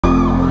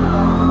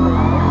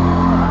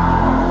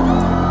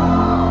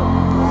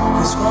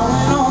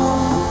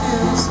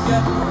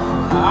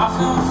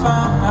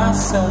find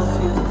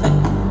myself here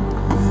thinking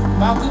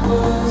about the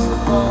birds, the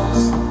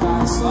boats, the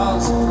black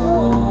slugs who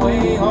flew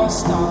away or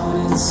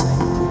started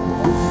sinking.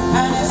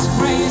 And it's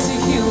crazy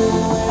here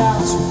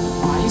without you.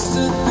 I used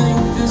to think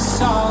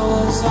this all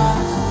was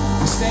ours.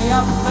 We stay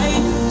up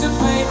late,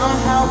 debate on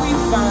how we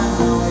find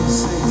our way.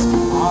 Say it's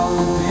all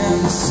up in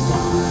the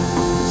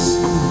stars.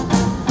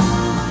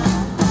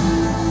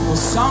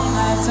 Well, some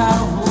nights I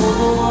rule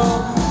the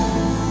world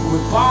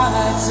with bar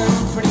lights and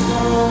pretty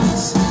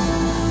girls.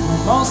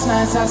 Most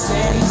nights I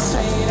stay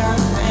straight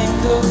and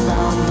think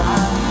about my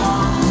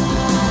mom.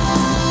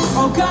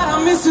 Oh God, I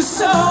miss her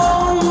so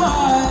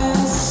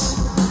much.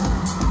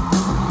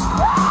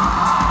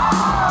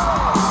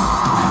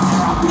 And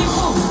there are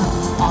people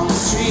on the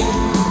street,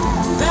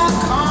 they're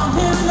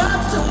coming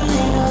up to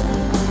me.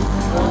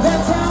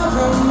 They're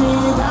telling me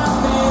that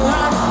they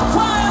like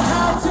what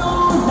I do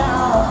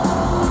now.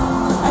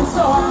 And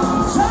so I'm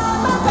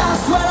trying my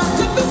best when I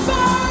took the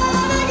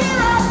phone to get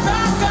right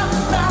back up,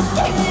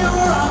 knocking you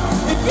up.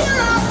 If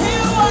you're out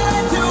here,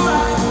 why do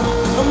I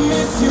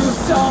miss you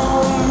so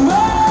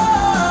much?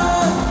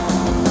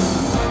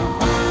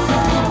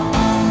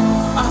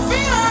 I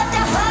feel like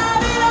I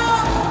had it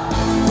all,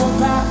 but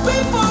back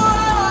before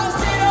I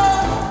lost it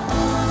all.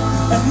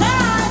 And now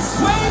I just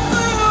wait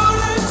for you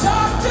to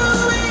talk to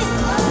me,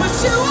 but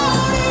you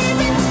won't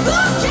even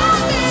look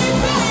at me,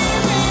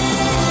 baby.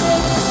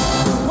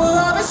 Well,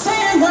 I've been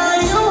saying how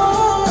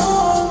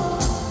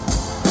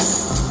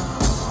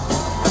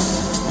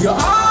you're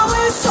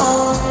always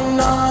on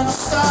the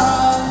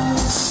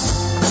stars.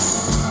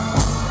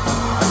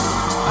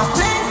 I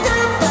think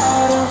they're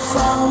better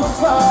from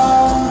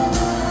afar,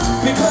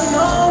 because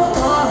no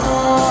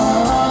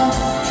one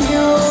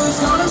here is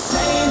gonna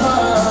save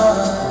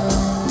us.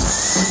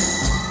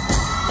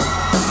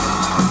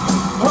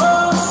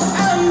 Oh,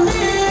 and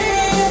me,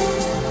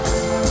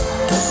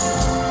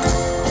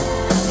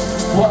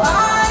 well, I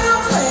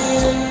am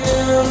fading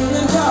in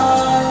the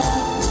dark.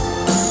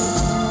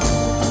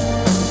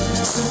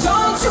 So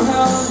don't you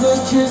ever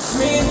kiss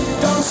me,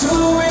 don't you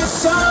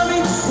wish on me.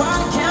 Why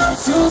can't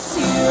you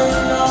see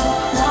no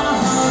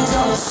one's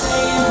gonna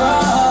save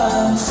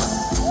us?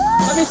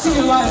 Let me see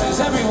your lighters,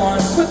 everyone,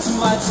 put some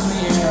lights in the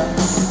air.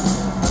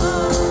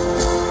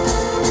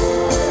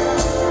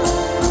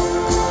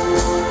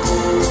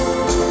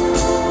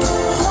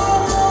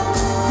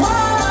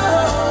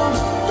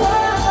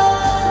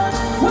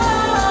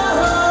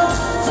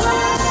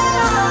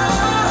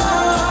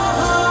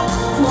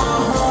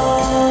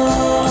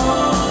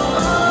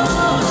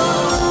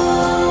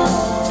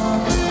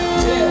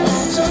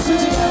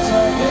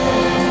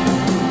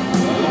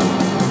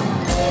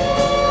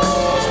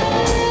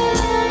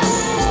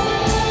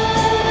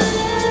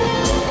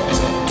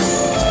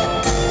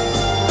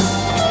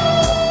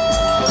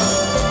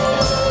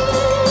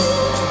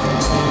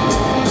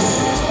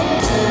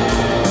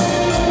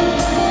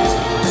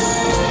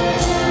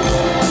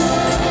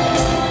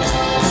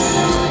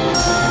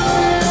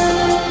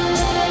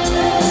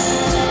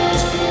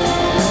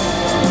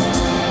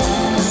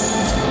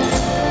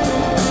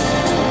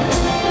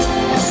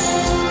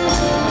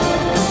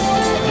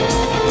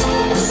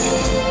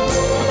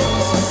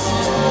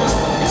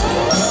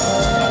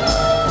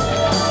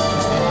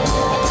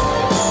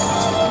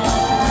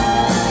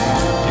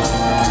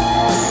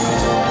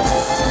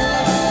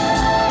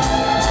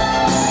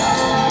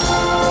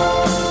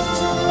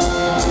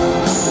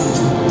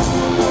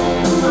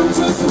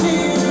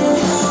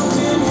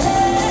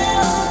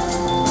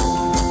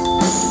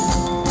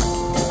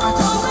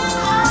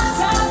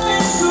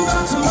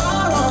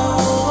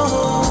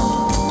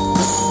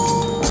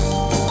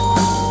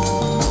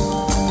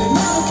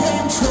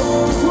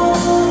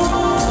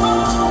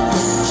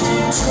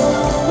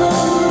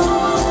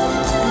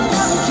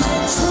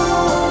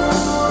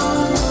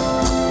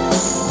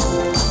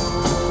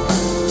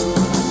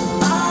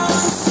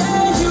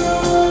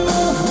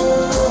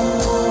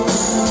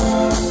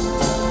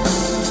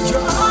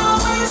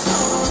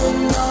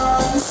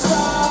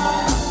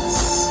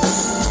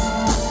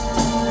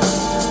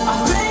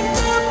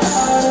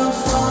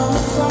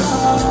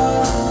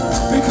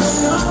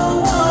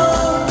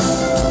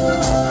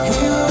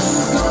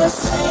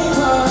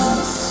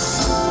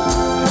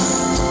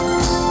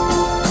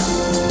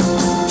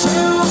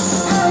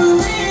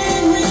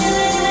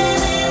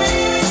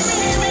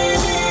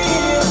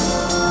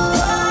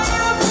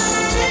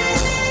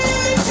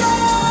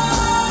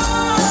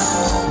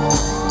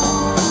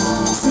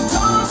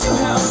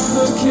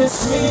 Kiss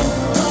me,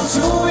 don't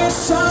you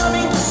wish on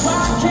me?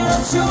 Why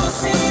can't you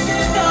see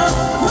it now?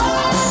 Why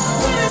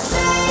can't it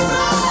save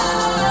us?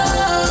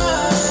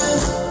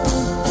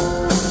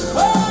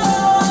 Oh,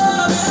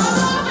 I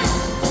love it.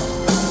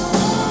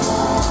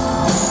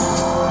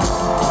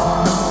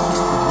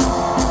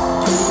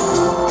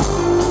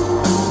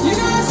 You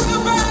guys are the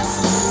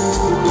best.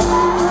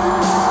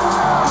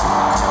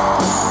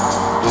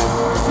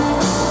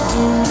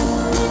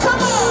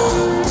 Come on,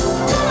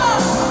 come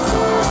on.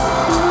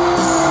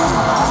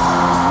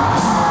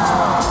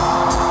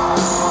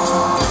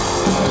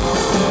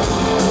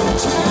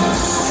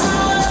 Just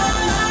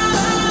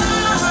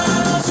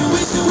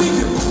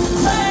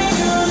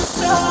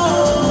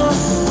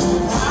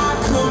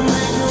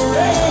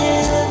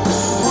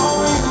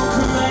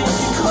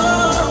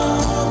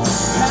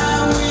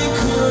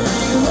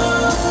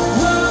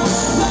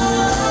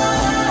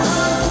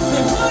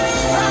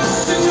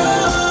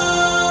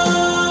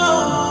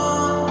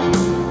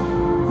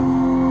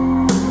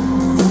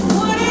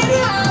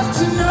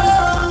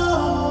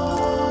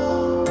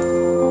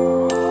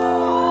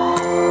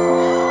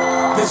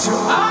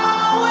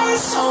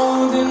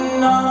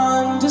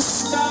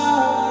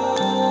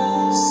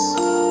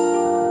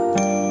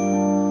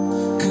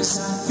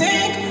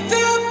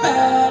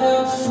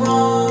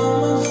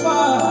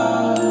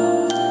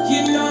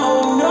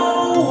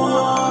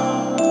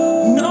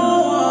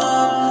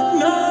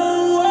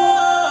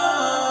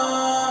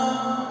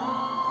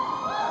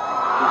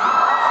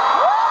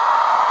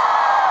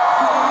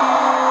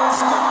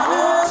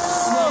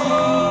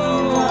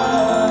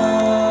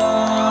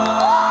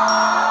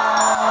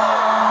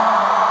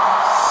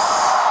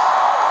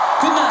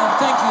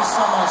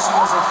god, she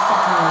was a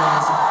fucking